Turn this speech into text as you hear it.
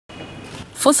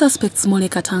Four suspects: Mole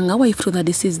Katanga, wife to the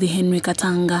deceased Henry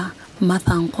Katanga,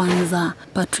 Martha Nkwanza,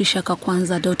 Patricia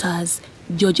Kakwanza daughters,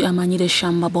 George Amanyire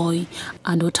Shamba Boy,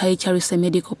 and Otai Charis, a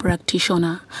medical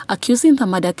practitioner, accusing the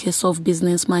murder case of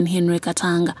businessman Henry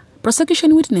Katanga.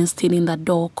 Prosecution witness still in the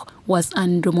dock was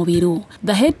Andrew Mubiru,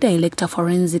 the head director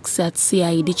forensics at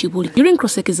CID Chibuli. During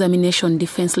cross-examination,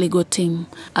 defense legal team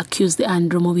accused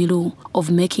Andrew Mubiru of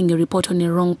making a report on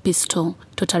a wrong pistol,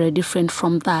 totally different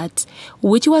from that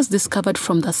which was discovered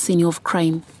from the scene of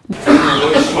crime.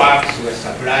 Those swaps were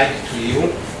supplied to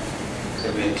you,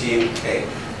 17A.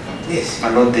 Yes. My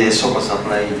lord, the swab was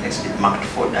supplied in exhibit marked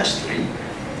 4-3,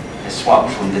 a swab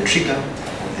from the trigger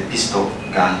of the pistol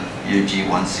gun UG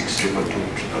 1622.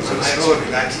 My lord,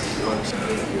 that is not.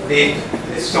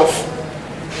 The soft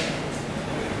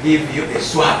give you a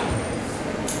swab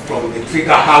from the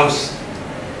trigger house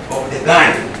of the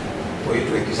gun for you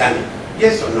to examine.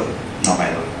 Yes or no? No,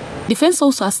 my lord. Defense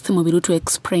also asked Mubiru to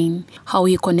explain how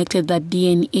he connected the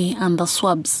DNA and the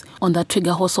swabs on the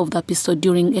trigger hose of the pistol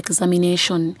during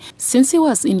examination, since he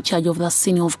was in charge of the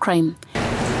scene of crime.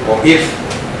 Or if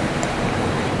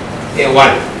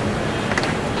A1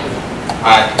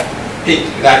 had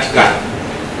picked that gun,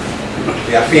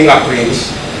 their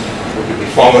fingerprints would be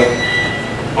found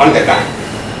on the gun.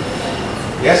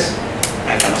 Yes?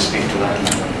 I cannot speak to that.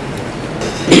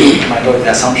 My lord,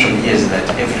 the assumption here is that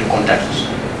every contact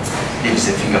leaves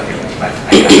a fingerprint, but I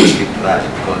cannot speak to that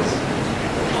because...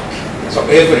 So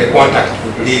every contact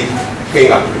would leave a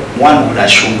fingerprint? One would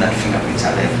assume that fingerprints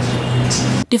are left.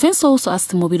 Defense also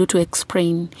asked Mubiru to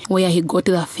explain where he got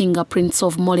the fingerprints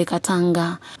of Mole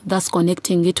Katanga, thus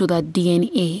connecting it to the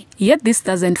DNA. Yet this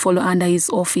doesn't follow under his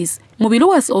office. Mubiru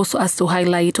was also asked to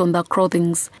highlight on the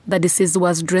clothing the deceased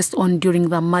was dressed on during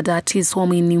the murder at his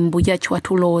home in Mbuya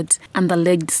Chwatu Road, and the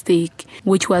legged stick,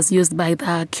 which was used by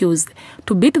the accused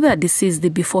to beat the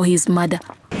deceased before his murder.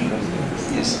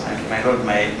 Yes, my lord,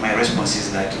 my response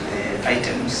is that the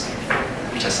items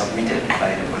which are submitted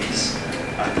by the police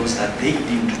are those that they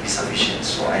deem to be sufficient,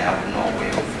 so I have no way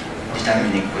of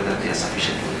determining whether they are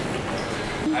sufficient.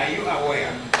 Are you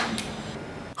aware?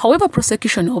 However,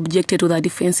 prosecution objected to the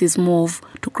defense's move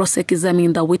to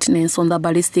cross-examine the witness on the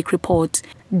ballistic report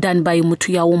done by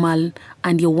Mutuya Umal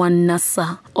and Yowan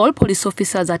Nasa, all police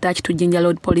officers attached to Ginger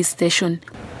Road Police Station.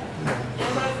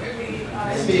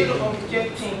 Still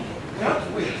objecting. No.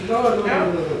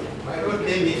 My lord,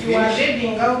 let me finish. You are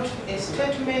reading out a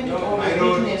statement of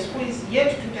a witness who is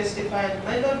yet to testify.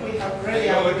 My lord, we have already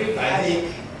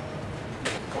agreed.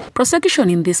 Prosecution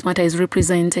in this matter is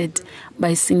represented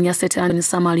by Senior State Attorney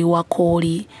Samali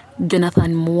Wakoli,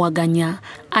 Jonathan Muwaganya,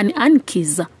 and Ann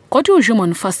Kiza. Court will resume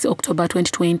on 1st October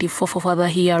 2024 for further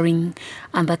hearing,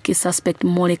 and the key suspect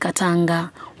Mole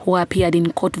Katanga, who appeared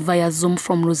in court via Zoom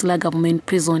from Ruzla Government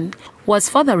Prison, was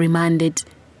further remanded.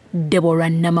 Deborah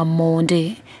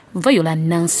Namamonde, Viola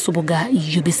Nansubuga,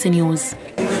 UBC News.